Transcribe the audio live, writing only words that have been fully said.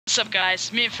What's up,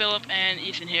 guys? Me and Philip and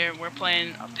Ethan here. We're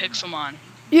playing Pixelmon.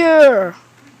 Yeah.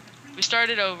 We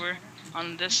started over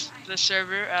on this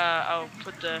server.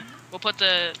 We'll put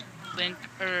the link,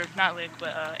 or not link,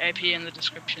 but IP in the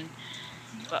description.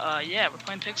 But yeah, we're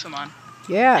playing Pixelmon.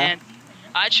 Yeah. And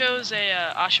I chose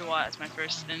a Oshawott as my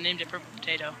first and named it Purple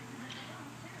Potato.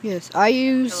 Yes, I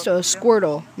used a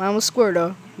Squirtle. Mine was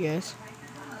Squirtle. Yes.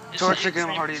 Torchic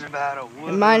and Hardy in a battle.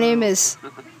 And my name is.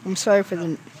 I'm sorry for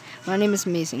the. My name is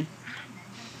Amazing.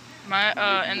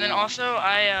 And then also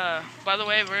by the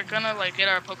way, we're gonna get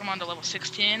our Pokemon to level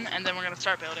 16, and then we're gonna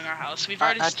start building our house. We've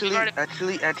already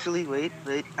actually, wait.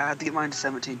 I have to get mine to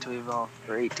 17 to evolve,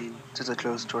 or 18, since I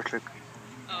chose Torchic.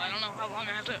 Oh, I don't know how long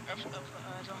I have to.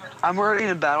 I'm already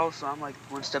in a battle, so I'm like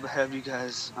one step ahead of you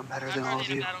guys. I'm better than all of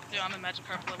you. I'm a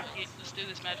Magikarp level 8. Let's do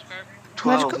this, Magikarp.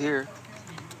 12 here.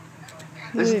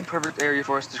 This is the perfect area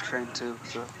for us to train too,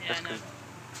 so that's good.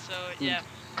 So yeah,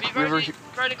 we've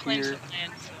already claimed some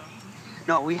land. So.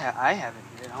 No, I haven't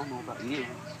yet. I don't know about you.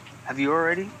 Have you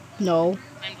already? No.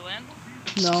 Claimed the land?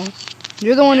 No.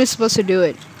 You're the one who's supposed to do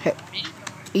it. Hey, me?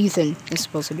 Ethan is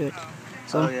supposed to do it.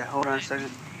 So. Oh yeah, hold on a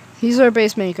second. He's our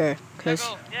base maker.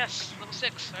 Cause yes, level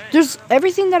 6. Right. There's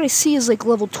everything that I see is like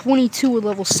level 22 or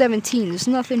level 17. There's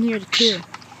nothing here to kill.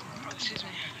 Oh, excuse me.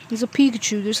 There's a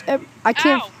Pikachu. I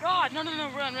can't. Ow! God! No!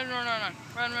 Run!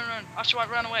 Oshawott,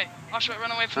 run away! Oshawott,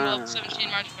 run away from level 17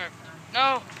 Magikarp.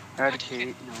 No!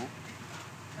 Eradicate, no.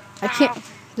 I can't.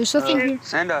 There's nothing here.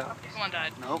 Sanda. Pokemon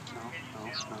died. Nope.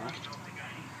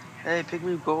 Hey,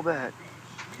 Pygmy, go back.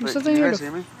 There's Wait, nothing can you here guys to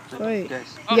hear me? fight.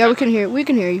 Guys. Oh, yeah, we can hear. We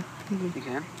can hear you. You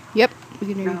can? Yep, we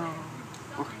can hear you.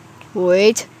 No.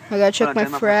 Wait, I gotta check my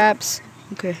fraps.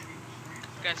 Okay.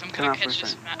 Guys, I'm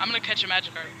gonna catch a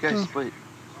Magikarp. Guys, wait.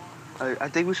 I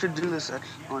think we should do this.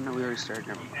 Oh no, we already started.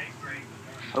 Never mind.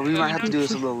 Oh, we might have to do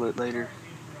this a little bit later.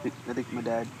 I think my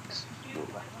dad's a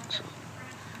little left, so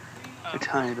a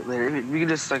tiny bit later. I mean, we can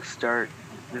just start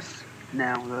this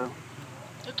now though.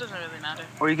 It doesn't really matter.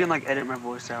 Or you can edit my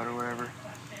voice out or whatever.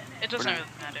 It doesn't really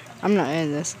matter. I'm not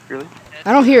in this. Really?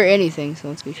 I don't hear anything, so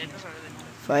let's be It doesn't really matter.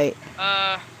 Fight.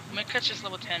 I'm gonna catch this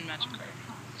level 10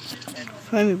 Magikarp.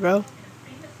 Find me, bro.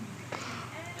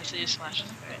 I see you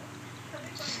slashes.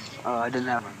 I didn't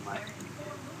have my mic.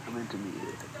 I'm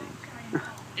intermediate, I think.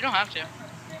 You don't have to.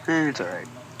 It's alright.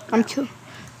 I'm kill.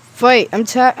 Fight.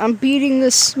 I'm beating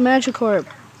this Magikarp.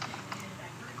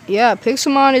 Yeah,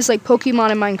 Pixelmon is like Pokemon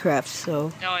in Minecraft,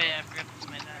 so. Oh yeah, I forgot to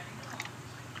explain that.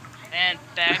 And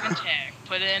bag and tag.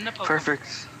 Put it in the Pokemon.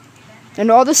 Perfect.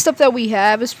 And all the stuff that we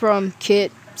have is from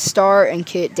Kit Star and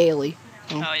Kit Daily.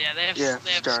 Oh yeah, they have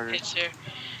kits here,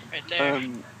 right there.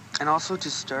 And also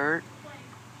to start,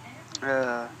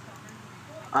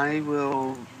 I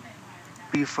will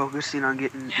be focusing on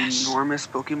getting enormous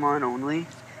Pokemon only,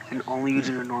 and only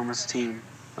using an enormous team.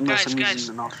 Unless I'm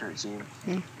using an alternate team.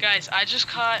 Guys, I just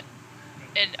caught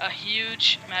a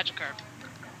huge Magikarp.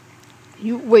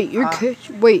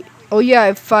 Wait. Oh yeah, I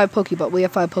have 5 Pokeballs. We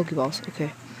have 5 Pokeballs.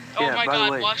 Okay. Oh yeah, my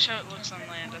God! Watch how it looks on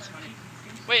land. That's funny.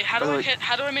 Wait, how do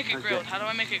I make it grilled? How do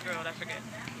I make it grilled? I forget.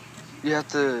 You have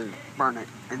to burn it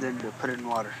and then put it in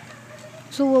water.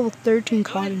 It's a level 13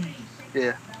 cotton.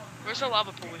 Yeah. Where's the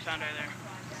lava pool we found earlier?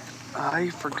 I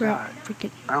forgot.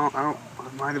 I don't.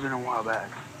 It might have been a while back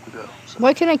ago. So.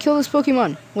 Why can't I kill this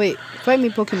Pokemon? Wait, fight me,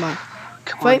 Pokemon.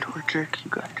 Come on, Torchic,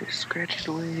 you got this. Scratch it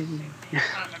away.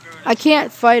 I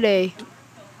can't fight a.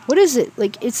 What is it?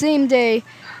 It's named a.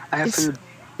 I have food.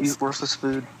 Use worthless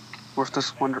food.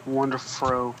 Worthless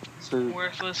wonderful food.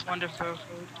 Worthless wonderful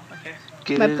food. Okay.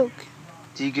 Get it?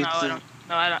 Do you get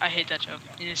No, I hate that joke.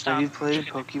 You need to stop. Have you played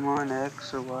Pokemon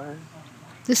X or Y?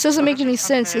 This doesn't make any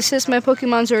sense. It says my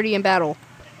Pokemon's already in battle.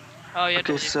 Oh yeah.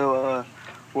 Okay, so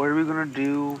what are we gonna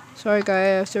do? Sorry,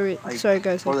 guys. Sorry,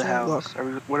 guys. For the house.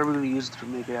 What are we gonna use to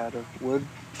make it out of? Wood?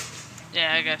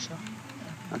 Yeah, I guess so.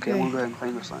 Okay, we'll go ahead and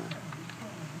claim this land.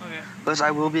 Okay. But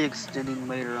I will be extending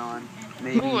later on.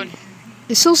 Maybe. Ooh,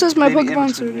 it still says my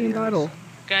Pokemon's already in battle.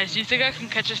 Guys, do you think I can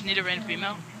catch this Nidoran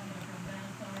female?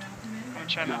 I'm gonna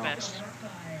try my best.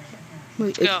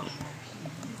 Wait, Let's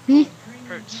go.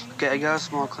 Hurts. Okay, I got a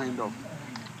small claim though.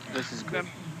 This is good.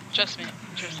 Trust me.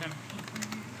 Trust him.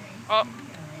 Oh.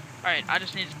 Alright, I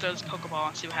just need to throw this Pokeball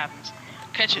and see what happens.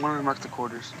 Catch it. I'm gonna mark the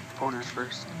corners. Corners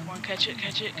first. Come on, catch it.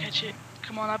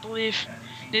 Come on, I believe.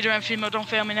 Nidoran female, don't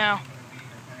fail me now.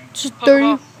 Just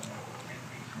 30.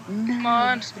 Come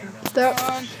on.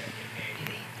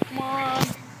 Come on.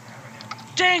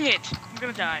 Dang it! I'm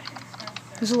gonna die.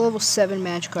 There's a level 7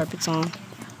 Magikarp. It's on.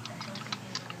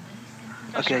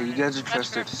 Okay, you guys are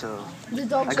trusted, so. The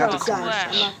dog's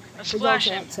outside. Splash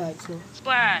him. Outside, so.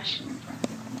 Splash.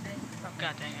 Oh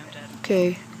god dang, I'm dead.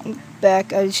 Okay,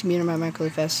 Back. I just muted my mic really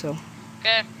fast, so.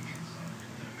 Okay.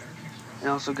 And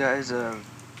also, guys,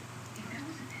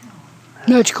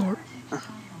 Magikarp.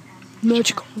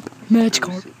 Magikarp. let me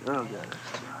Magikarp. see. Oh, God,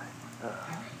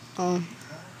 that's right.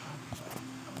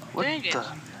 What Dang it. the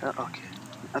hell? Okay.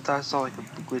 I thought I saw like a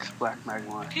glitched black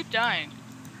magma. Keep dying.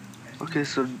 Okay,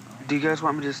 so do you guys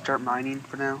want me to start mining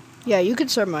for now? Yeah, you can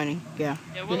start mining. Yeah.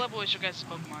 Yeah, what level is your guys'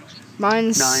 Pokemon?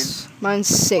 Mine's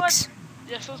 6.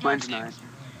 Yeah, so's Mine's mine. 9.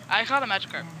 I caught a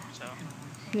Magikarp, so.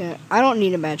 Yeah, I don't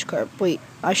need a Magikarp. Wait,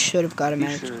 I should have got a You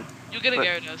Magikarp. should. You get a But-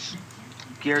 Gyarados.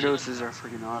 Gyarados are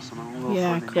freaking awesome. I'm a little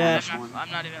Yeah, for the crap. enormous one.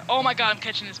 I'm not even. Oh my god, I'm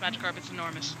catching this Magikarp. It's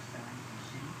enormous.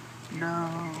 No.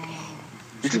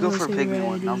 You should go for a Seriously, pygmy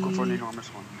one. I'll go for an ready? enormous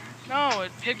one. No,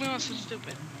 Pigman was so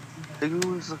stupid. Pygmy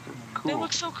one's looking They cool.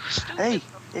 look so stupid. Hey.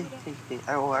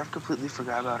 I completely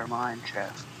forgot about our mine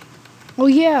chef. Oh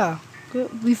yeah,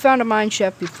 good. We found a mine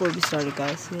shaft before we started,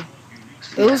 guys. Yeah.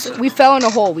 It was. Yeah, We fell in a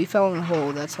hole. We fell in a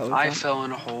hole. That's how we I found. fell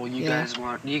in a hole. You Yeah.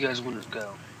 guys wouldn't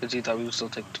go because you thought we would still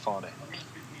take the fall day.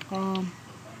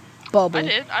 Bubble. I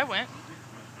did. I went.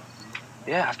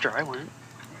 Yeah, after I went.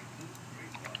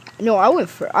 No, I went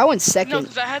No, second.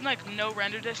 because I had like no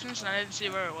render distance and I didn't see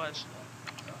where it was.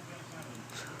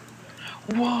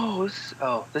 Whoa!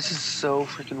 This is so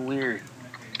freaking weird.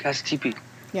 Guys, TP.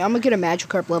 Yeah, I'm gonna get a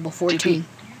Magikarp level 14.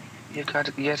 You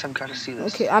guys have got to see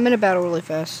this. Okay, I'm in a battle really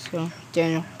fast. So,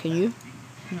 Daniel, can you?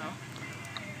 No.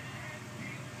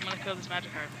 I'm gonna kill this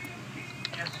Magikarp.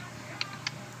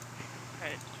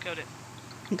 Alright, killed it.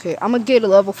 Okay, I'm gonna get a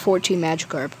level 14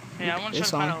 Magikarp. Yeah, I want to try It's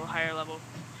to find on. a higher level.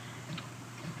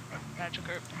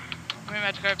 Magikarp. How many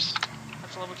Magikarps?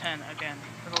 That's a level 10 again.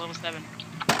 That's a level 7.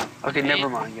 Okay, never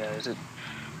mind, guys. It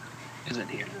isn't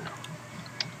here now.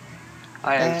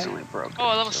 I accidentally broke it. Oh,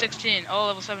 level so- 16. Oh,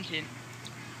 level 17.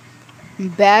 I'm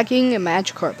bagging a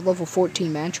Magikarp, level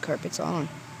 14 Magikarp. It's on.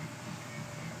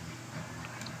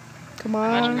 Come Oh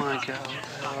on. my god.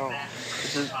 Oh.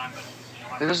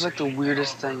 This is like the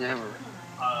weirdest thing ever.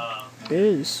 It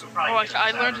is. Oh,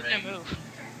 I learned a new move.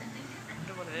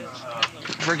 I wonder what it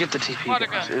is. Forget the TP. Water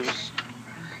guys. gun. It was.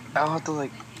 I'll have to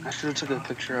like. I should have took a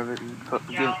picture of it and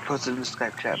post it in the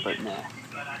Skype chat, but nah.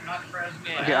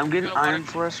 Yeah, Okay, I'm getting no water iron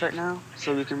gun. for us right now,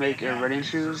 so we can make running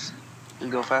shoes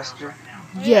and go faster.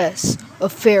 Yes, a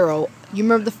Pharaoh. You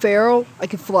remember the Pharaoh? I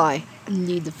can fly. I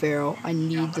need the Pharaoh. I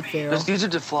need the Pharaoh. Just use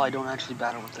it to fly. Don't actually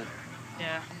battle with it.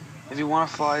 Yeah. If you want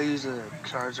to fly, use a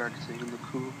Charizard so you can look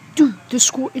cool. Dude, the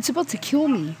squirrel, it's about to kill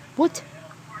me. What?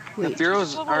 The Wait,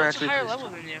 Pharaohs It's are a actually higher pretty level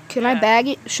strong. than you. can Yeah. I bag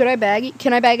it? Should I bag it?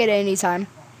 Can I bag it at any time?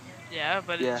 Yeah,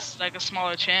 but Yeah. it's like a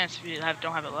smaller chance if you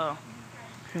don't have it low.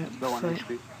 Low on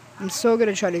HP. I'm still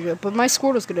gonna try to do it, but my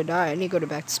Squirtle's gonna die. I need to go to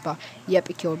back to spot. Yep,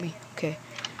 it killed me. Okay.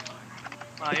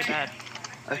 Wow, you're bad.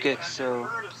 Okay, so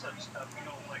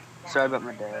sorry about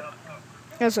my dad.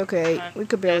 That's okay. We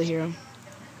could barely hear him.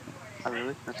 Oh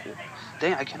really? That's good.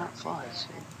 Dang, I cannot fly. So.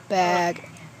 Bag.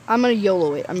 I'm gonna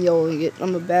YOLO it. I'm YOLOing it.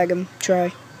 I'm gonna bag him.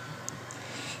 Try.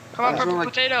 Come on, I purple feel like-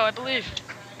 potato, I believe.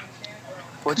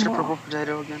 What's your Come on. purple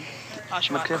potato again?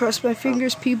 Oshawott. Okay. Cross my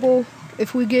fingers, people.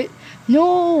 If we get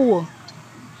no.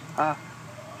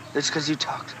 It's because you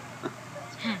talked.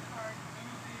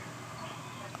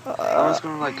 I'm Uh, just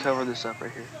gonna like cover this up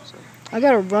right here. So. I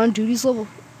gotta run, dude. He's level.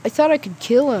 I thought I could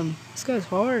kill him. This guy's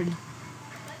hard.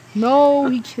 No,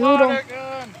 he killed Water him.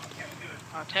 gun!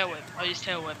 Oh, tail whip. I'll use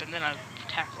tail whip and then I'll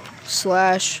tackle.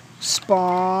 Slash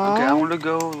spawn. Okay, I want to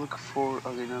go look for.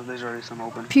 Okay, no, there's already some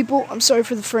open. People, I'm sorry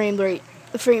for the frame rate.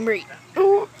 The frame rate.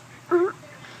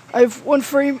 I have 1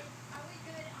 frame.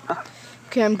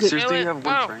 Okay, I'm good. Seriously, you have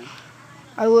one Oh. frame.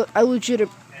 I legit.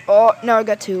 Oh, now I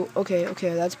got 2. Okay,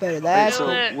 that's better. Wait, That's so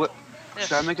it. what? Yes.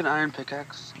 Should I make an iron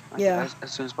pickaxe? Like, Yeah.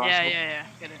 As soon as possible. Yeah.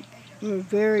 Get it.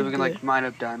 very So we can good. like mine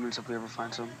up diamonds if we ever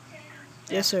find some.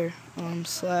 Yes, sir.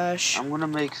 Slash. I'm gonna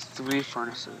make 3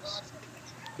 furnaces.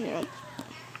 Yeah. Wait,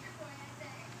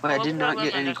 I Well, did not well,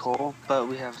 get any well, coal, but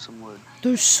we have some wood.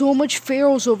 There's so much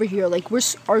pharaohs over here. Like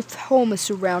our home is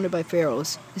surrounded by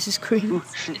pharaohs. This is crazy. Ooh,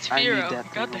 shit, It's I need Vero.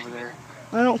 that God thing over damn. there.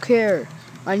 I don't care.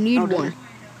 I need Oh, did one. it?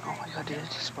 Oh my god, did it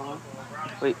just spawn?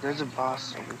 Wait, there's a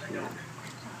boss over here.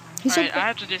 He's Alright, I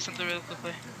have to do something really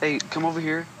quickly. Hey, come over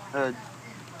here.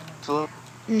 Philip,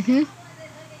 Mm-hmm.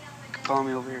 follow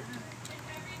me over here.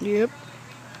 Yep.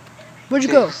 Where'd you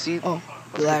Okay, go? see- Oh,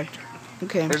 blacked.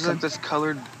 Okay. There's like this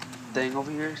colored thing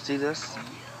over here. See this?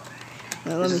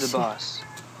 let This me is the see. boss.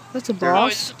 That's a There- Oh,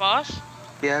 is this boss. the boss?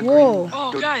 Yeah, Whoa. green.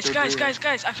 Oh, Don't- guys, don't guys, do guys, that.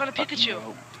 guys! I found a Fuck Pikachu.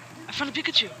 no. I found a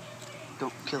Pikachu.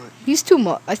 Don't kill it. He's too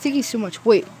much. I think he's too much.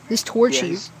 Wait, this torch Yeah, you.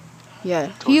 he's- Yeah,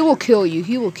 he torch will you. kill you.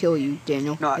 He will kill you,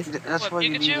 Daniel. No, I- that's What, why you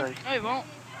need Pikachu? like. No, he won't.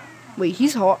 Wait,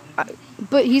 he's hard.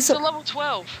 But he's It's a level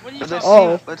 12. What are you talking Let's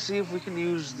about? see. Let's see if we can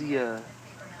use the.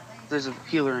 There's a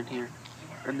healer in here,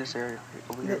 in this area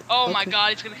over here. Oh my Okay. god,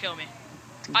 he's gonna kill me.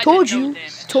 I Told did no you.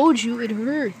 damage. Told you it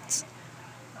hurts.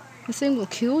 This thing will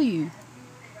kill you.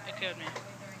 It killed me.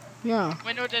 Yeah.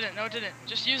 Wait, no it didn't. No it didn't.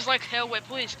 Just use like hell whip,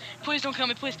 please. Please don't kill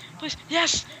me, please. Please.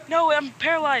 Yes! No, I'm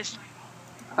paralyzed.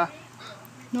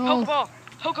 No. Pokeball.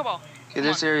 Pokeball. Okay, Come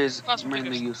this on. area is Cross my mainly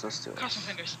fingers. useless to Cross my us.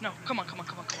 fingers. No, come on, come on,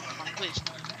 come on, come on, come on. Please.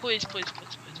 Please, please,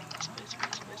 please, please, please, please,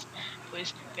 please, please.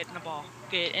 Please, get in the ball.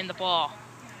 Get in the ball.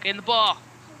 Get in the ball.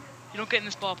 You don't get in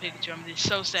this ball, Pikachu. I'm gonna be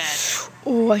so sad.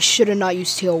 Oh, I should have not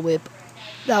used Tail Whip.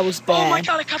 That was bad. Oh my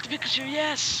god, I caught the Pikachu,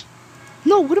 yes!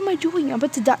 No, what am I doing? I'm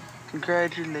about to die.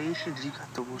 Congratulations, you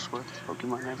got the worst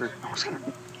Pokemon ever.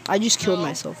 I just killed No.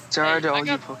 myself. Sorry to I all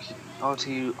you got-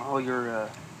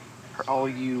 all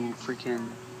you freaking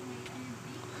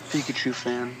Pikachu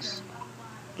fans.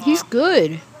 He's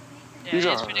good. Yeah, He's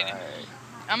it's pretty good. alright.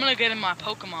 I'm gonna get in my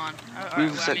Pokemon.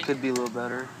 We've said could be a little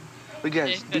better. But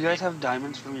guys, do you guys have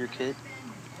diamonds from your kid?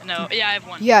 No, yeah, I have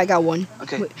one. Yeah, I got one.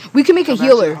 Okay. Wait, we can make a Come back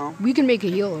to healer. home. We can make a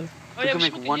healer. Oh we yeah, can we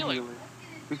should make make one a healer.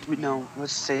 healer. No,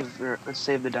 let's save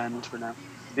the diamonds for now.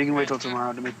 We can wait till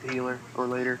tomorrow to make the healer or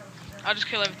later. I'll just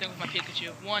kill everything with my Pikachu.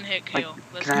 One hit Like, kill.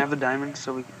 Let's can I go. have a diamond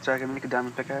so I can make a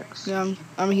diamond pickaxe? Yeah,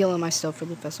 I'm healing myself for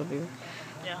the festival here.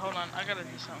 Yeah, hold on. I gotta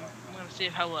do something. I'm gonna see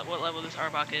what level this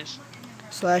Arbok is.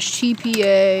 Slash Oh,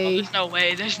 TPA. there's no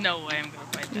way. There's no way I'm gonna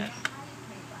fight that.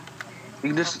 You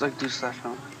can just like do slash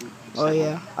home. Oh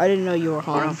yeah, I didn't know you were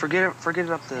Oh no, home. forget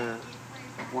about the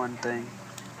one thing.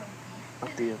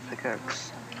 Of the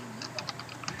pickaxe.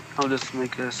 I'll just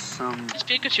make us some. This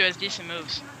Pikachu has decent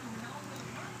moves.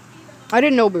 I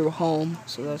didn't know we were home,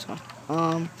 so that's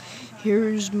fine.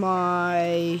 Here's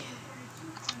my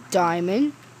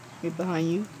diamond right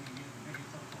behind you.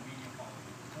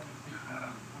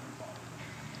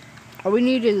 All we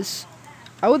need is,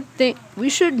 I would think we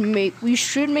should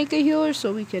make a healer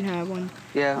so we can have one.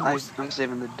 Yeah, I'm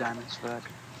saving the diamonds for that.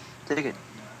 Take it.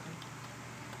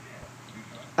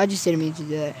 I just didn't mean to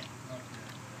do that.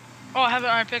 Oh, I have an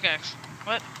iron pickaxe.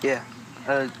 What? Yeah.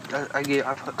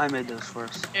 I made those for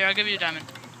us. Here, I'll give you a diamond.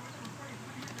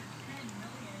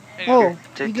 There you go. Oh, Here, you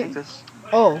take get, this.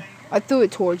 oh, I threw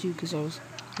it towards you because I was.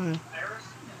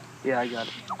 Yeah, I got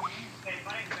it.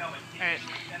 Alright.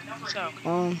 So,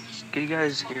 Can you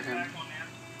guys hear him?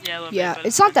 yeah, a little Yeah, bit. But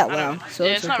it's not that I don't- loud, so yeah,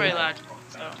 it's it's not okay. very loud.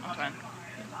 So, I'm fine.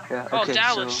 Yeah. Oh, Okay.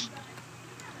 Dallas. So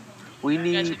we Guys,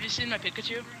 need. have you seen my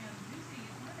Pikachu?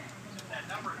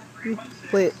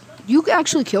 Wait, you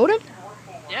actually killed him?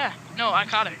 Yeah. No, I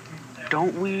caught him.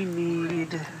 Don't we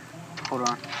need? Hold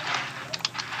on.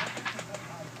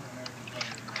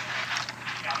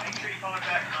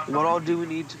 What all do we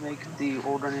need to make the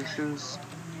old running shoes?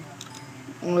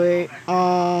 Wait,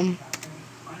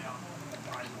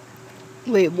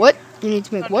 wait, what? You need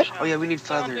to make what? Oh yeah, we need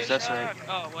feathers. That's right.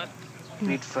 Oh, what? We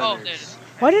need Oh, there it feathers. is.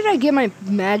 Why did I get my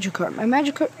Magikarp? My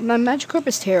Magikarp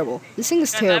is terrible. This thing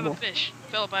is Guys, I have terrible. a fish.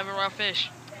 Philip, I have a raw fish.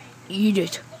 Eat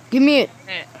it. Give me it.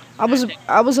 Hey, I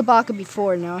was a Baka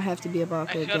before, now I have to be a I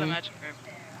Baka killed a again. magic herb.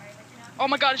 Oh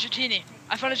my god, it's Dratini.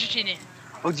 I found a Dratini.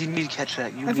 Oh, you need to catch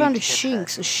that. You I need found to a catch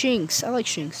Shinx. A Shinx. I like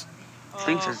Shinx.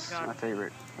 Sphinx Oh, is God. my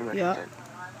favorite. Yeah.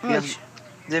 I You like have-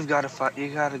 They've got to fight. You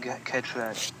gotta catch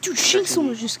that. Dude, Shinx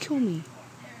almost just killed me.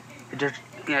 Yeah,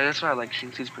 that's why I like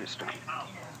Shinx. He's pretty strong.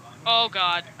 Oh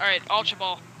god. Alright, Ultra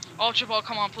Ball. Ultra Ball,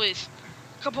 come on, please.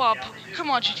 Come on,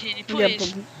 Dratini, Yeah,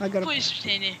 please. but I gotta. Please,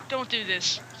 Dratini, don't do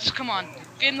this. Just come on.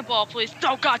 Get in the ball, please.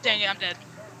 Oh god dang it, I'm dead.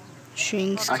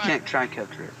 Shinx. I can't try and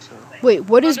capture it. So Wait,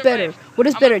 what is Underway. better? What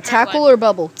is I'm better, on tackle or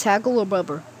bubble? Tackle or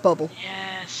bubble? Bubble.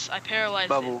 Yes, I paralyzed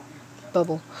bubble.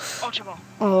 Bubble. it. Ultra Ball.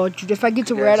 Oh, dude, if I get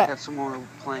to You red, guys I, got some more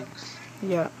planks.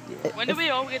 yeah. When do we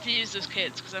all get to use those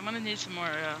kits? Because I'm gonna need some more,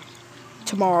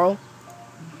 Tomorrow.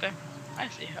 I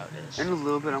see how it is. In a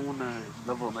little bit, I'm gonna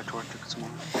level up my torch some more.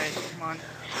 Alright, come on.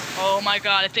 Oh my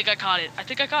god, I think I caught it. I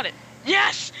think I caught it.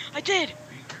 Yes! I did!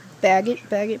 Bag it,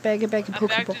 bag it, bag it, bag it, I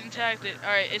backed Pokeball. it and tagged it.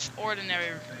 Alright, it's ordinary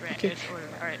rank. Okay. It's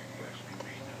ordinary. Alright.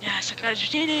 Yes, I got a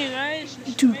Dratini, guys. This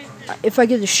is Dude, amazing. if I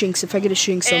get a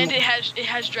Shinx, And it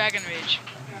has Dragon Rage.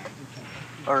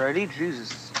 Already?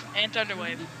 Jesus. And Thunder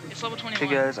Wave. It's level 21.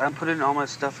 Hey guys, I'm putting all my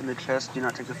stuff in the chest. Do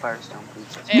not take the firestone,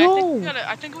 please. Hey, No.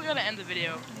 I think we gotta end the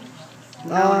video.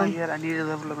 No, not yet. I need to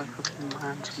level up my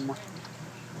Pokemon some more.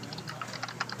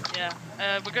 Yeah.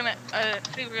 I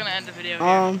think we're gonna end the video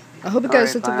here. I hope you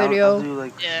guys liked the video. I'll do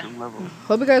like Yeah. some level.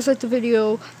 Hope you guys liked the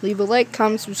video. Leave a like,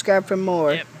 comment, subscribe for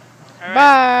more. Yep. Alright.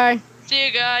 Bye. See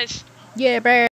you guys. Yeah, bye.